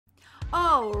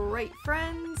Alright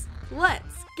friends,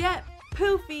 let's get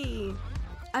poofy!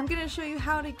 I'm gonna show you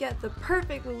how to get the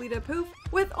perfect Lolita poof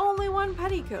with only one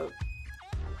petticoat,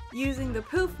 using the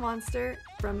poof monster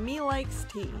from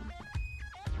MeLikesTea.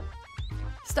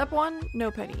 Step 1,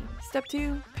 no petty. Step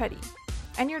 2, petty.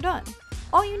 And you're done.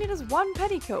 All you need is one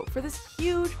petticoat for this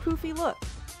huge poofy look.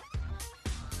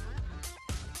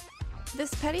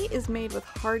 This petty is made with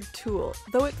hard tulle,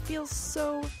 though it feels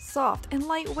so soft and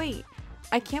lightweight.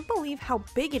 I can't believe how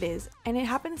big it is, and it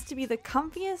happens to be the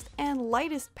comfiest and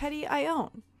lightest petty I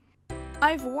own.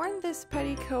 I've worn this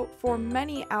petticoat for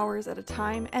many hours at a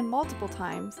time and multiple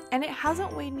times, and it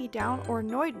hasn't weighed me down or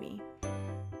annoyed me.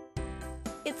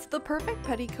 It's the perfect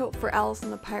petticoat for Alice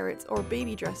and the Pirates or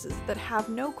baby dresses that have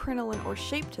no crinoline or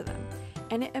shape to them,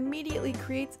 and it immediately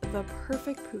creates the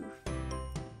perfect poof.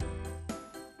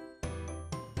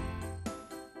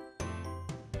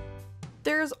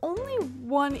 There's only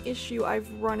one issue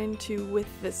I've run into with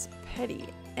this petty,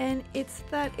 and it's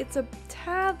that it's a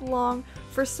tad long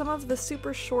for some of the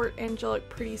super short, angelic,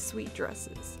 pretty sweet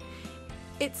dresses.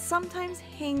 It sometimes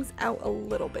hangs out a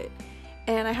little bit,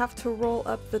 and I have to roll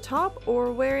up the top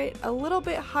or wear it a little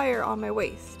bit higher on my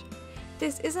waist.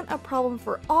 This isn't a problem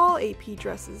for all AP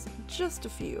dresses, just a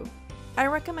few. I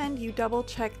recommend you double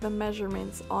check the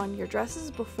measurements on your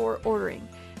dresses before ordering.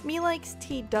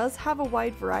 MeLikesTea does have a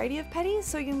wide variety of petties,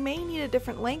 so you may need a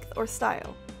different length or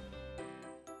style.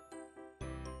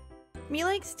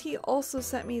 MeLikesTea also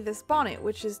sent me this bonnet,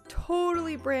 which is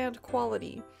totally brand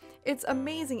quality. It's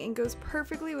amazing and goes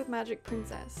perfectly with Magic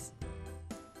Princess.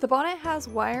 The bonnet has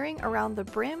wiring around the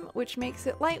brim, which makes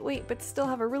it lightweight but still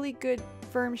have a really good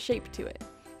firm shape to it.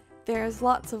 There's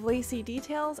lots of lacy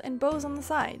details and bows on the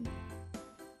side.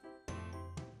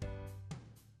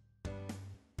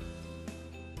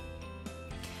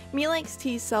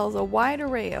 MeLikesTea sells a wide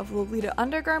array of Lolita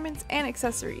undergarments and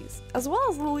accessories, as well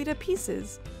as Lolita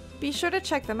pieces. Be sure to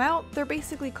check them out. They're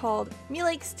basically called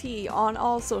MeLikesTea on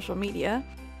all social media.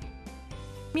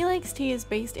 MeLikesTea is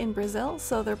based in Brazil,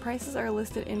 so their prices are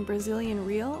listed in Brazilian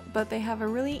real, but they have a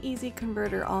really easy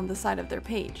converter on the side of their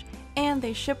page, and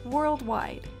they ship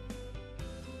worldwide.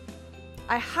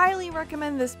 I highly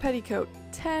recommend this petticoat,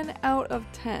 10 out of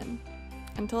 10.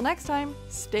 Until next time,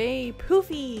 stay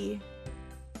poofy!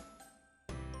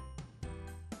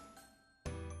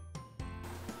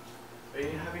 Are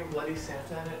you having Bloody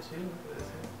Santa in it too? What is it?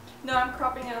 No, I'm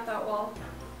cropping out that wall.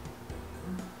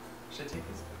 Should I take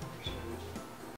this?